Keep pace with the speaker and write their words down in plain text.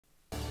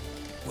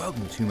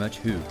Welcome to Too Much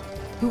Who,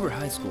 Hoover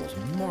High School's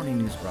morning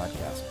news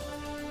broadcast.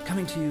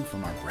 Coming to you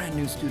from our brand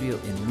new studio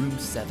in room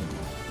 70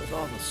 with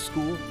all the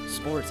school,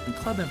 sports, and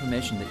club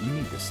information that you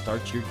need to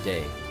start your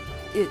day.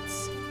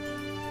 It's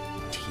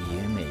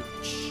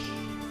TMH.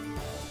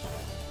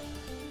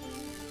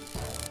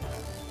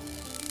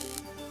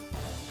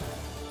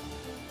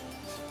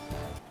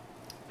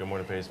 Good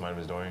morning, Pace. My name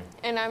is Dorian.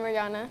 And I'm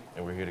Rihanna.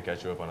 And we're here to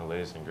catch you up on the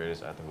latest and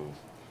greatest at the Hoove.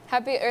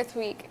 Happy Earth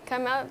Week.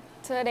 Come out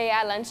today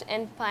at lunch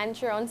and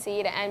plant your own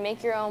seed and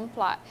make your own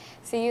plot.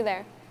 See you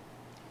there.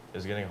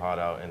 It's getting hot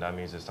out, and that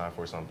means it's time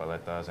for some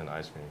paletas and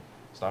ice cream.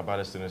 Stop by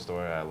the student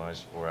store at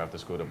lunch or after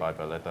school to buy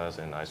paletas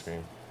and ice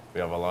cream.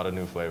 We have a lot of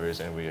new flavors,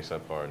 and we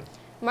accept card.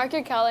 Mark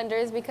your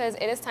calendars because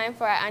it is time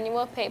for our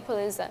annual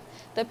Pape-Palooza.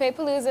 The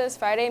Pape-Palooza is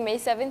Friday, May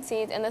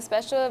 17th, and the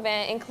special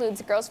event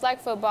includes girls flag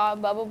football,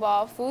 bubble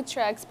ball, food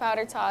trucks,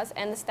 powder toss,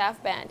 and the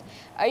staff band.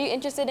 Are you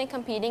interested in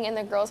competing in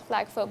the girls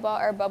flag football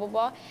or bubble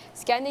ball?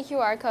 Scan the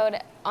QR code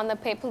on the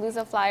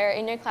Pape-Palooza flyer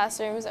in your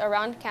classrooms,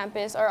 around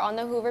campus, or on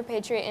the Hoover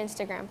Patriot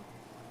Instagram.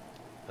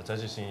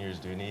 Attention seniors,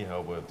 do you need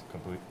help with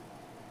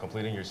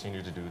completing your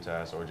senior to-do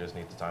tasks or just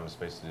need the time and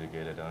space to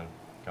get it done?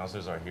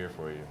 Counselors are here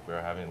for you. We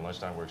are having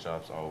lunchtime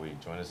workshops all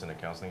week. Join us in the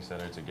counseling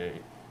center to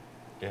get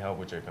help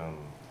with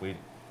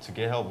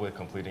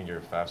completing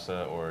your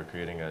FAFSA or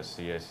creating a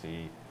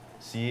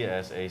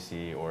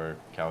CSAC or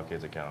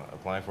CalKids account,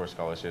 applying for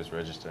scholarships,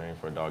 registering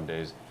for dog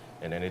days,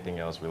 and anything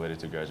else related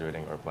to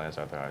graduating or plans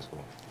after high school.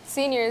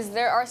 Seniors,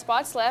 there are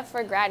spots left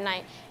for grad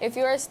night. If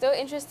you are still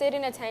interested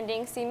in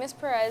attending, see Ms.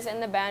 Perez in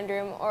the band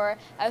room or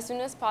as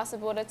soon as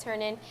possible to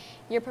turn in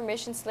your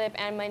permission slip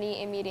and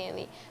money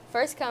immediately.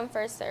 First come,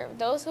 first serve.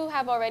 Those who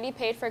have already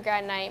paid for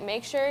grad night,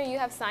 make sure you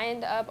have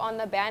signed up on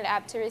the band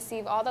app to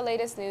receive all the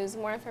latest news.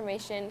 More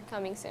information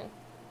coming soon.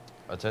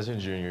 Attention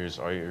juniors,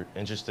 are you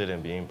interested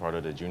in being part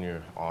of the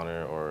junior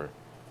honor or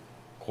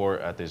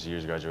court at this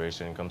year's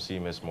graduation? Come see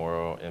Ms.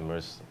 Morrow and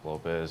Ms.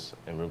 Lopez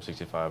in room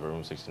 65 or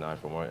room 69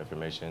 for more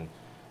information.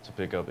 To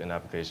pick up an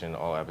application,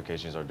 all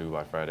applications are due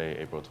by Friday,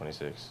 April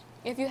 26th.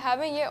 If you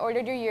haven't yet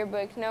ordered your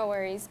yearbook, no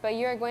worries, but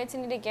you are going to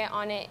need to get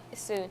on it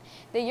soon.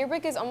 The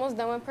yearbook is almost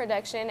done with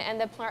production,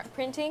 and the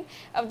printing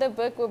of the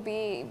book will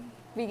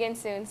begin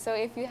soon. So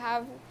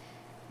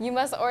you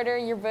must order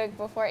your book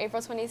before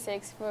April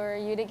 26th for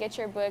you to get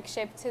your book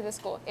shipped to the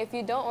school. If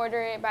you don't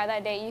order it by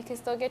that date, you can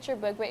still get your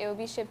book, but it will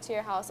be shipped to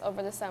your house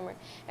over the summer,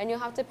 and you'll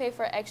have to pay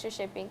for extra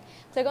shipping.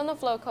 Click on the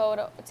flow code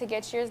to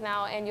get yours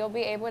now, and you'll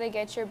be able to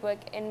get your book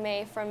in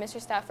May from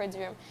Mr. Stafford's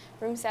room,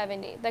 room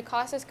 70. The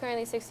cost is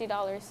currently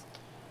 $60.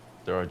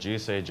 There are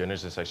GSA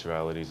Genders and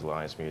Sexualities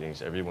Alliance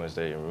meetings every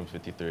Wednesday in room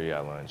 53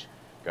 at lunch.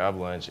 Grab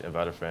lunch,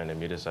 invite a friend, and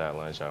meet us at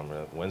lunch on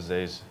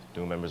Wednesdays.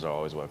 New members are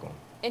always welcome.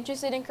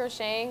 Interested in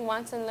crocheting,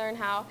 want to learn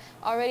how?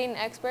 Already an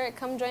expert?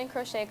 Come join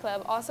Crochet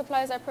Club. All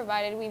supplies are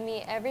provided. We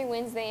meet every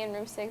Wednesday in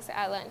room 6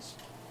 at lunch.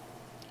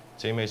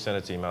 Teammates sent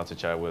a team out to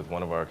chat with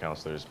one of our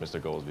counselors, Mr.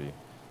 Goldsby.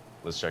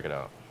 Let's check it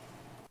out.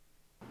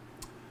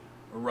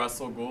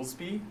 Russell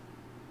Goolsby.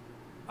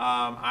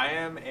 I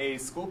am a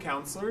school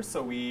counselor,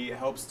 so we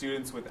help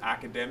students with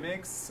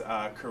academics,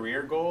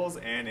 career goals,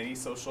 and any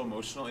social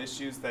emotional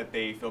issues that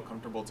they feel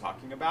comfortable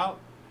talking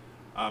about.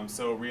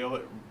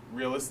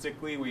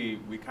 Realistically,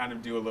 we kind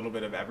of do a little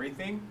bit of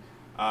everything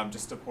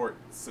just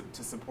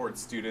to support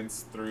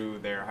students through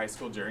their high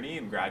school journey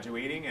and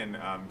graduating and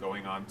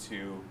going on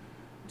to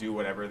do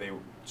whatever they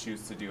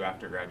choose to do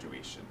after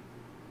graduation.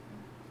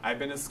 I've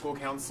been a school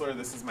counselor.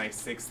 This is my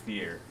 6th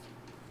year.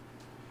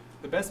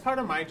 The best part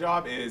of my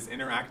job is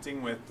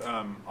interacting with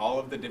all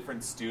of the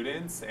different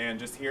students and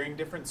just hearing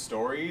different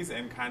stories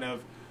and kind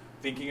of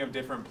thinking of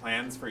different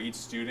plans for each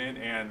student.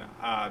 And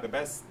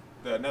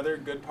another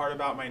good part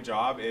about my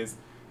job is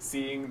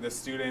seeing the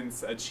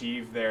students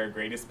achieve their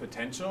greatest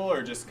potential,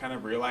 or just kind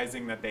of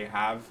realizing that they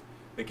have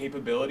the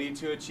capability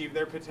to achieve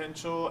their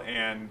potential,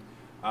 and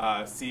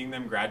seeing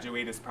them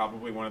graduate is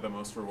probably one of the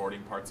most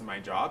rewarding parts of my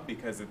job,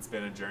 because it's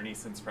been a journey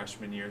since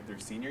freshman year through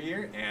senior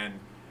year, and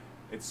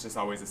it's just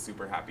always a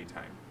super happy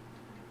time.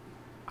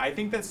 I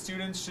think that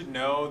students should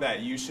know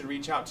that you should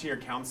reach out to your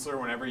counselor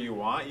whenever you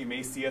want. You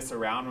may see us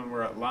around when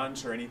we're at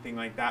lunch or anything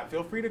like that.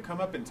 Feel free to come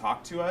up and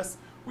talk to us.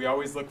 We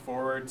always look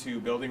forward to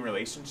building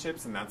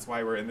relationships, and that's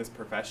why we're in this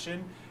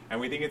profession.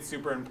 And we think it's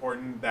super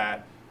important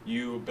that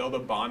you build a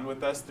bond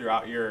with us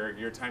throughout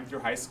your time through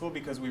high school,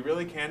 because we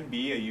really can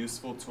be a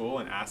useful tool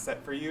and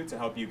asset for you to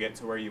help you get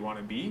to where you want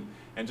to be,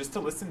 and just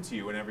to listen to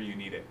you whenever you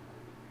need it.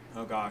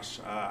 Oh gosh,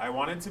 I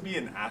wanted to be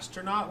an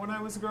astronaut when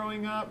I was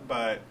growing up,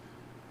 but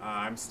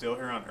I'm still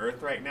here on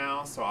Earth right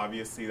now, so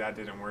obviously that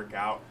didn't work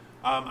out.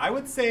 I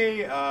would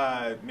say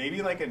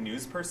maybe like a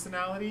news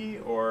personality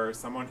or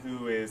someone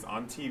who is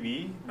on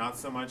TV, not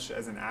so much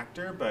as an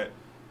actor, but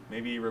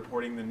maybe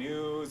reporting the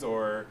news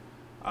or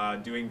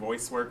doing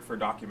voice work for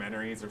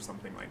documentaries or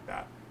something like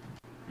that.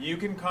 You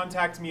can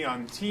contact me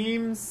on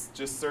Teams.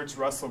 Just search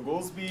Russell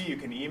Goolsby. You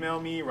can email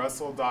me,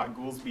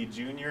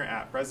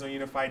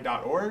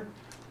 russell.goolsbyjr@fresnounified.org.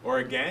 Or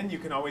again, you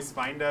can always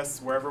find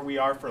us wherever we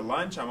are for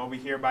lunch. I'm over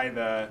here by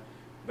the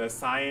the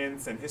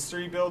science and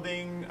history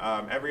building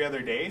every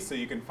other day, so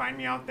you can find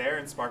me out there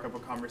and spark up a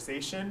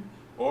conversation,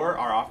 or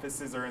our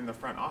offices are in the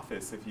front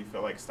office if you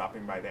feel like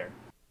stopping by there.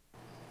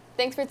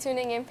 Thanks for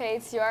tuning in,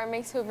 Paige. Your art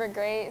makes Hoover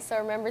great, so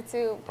remember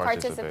to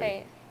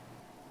participate.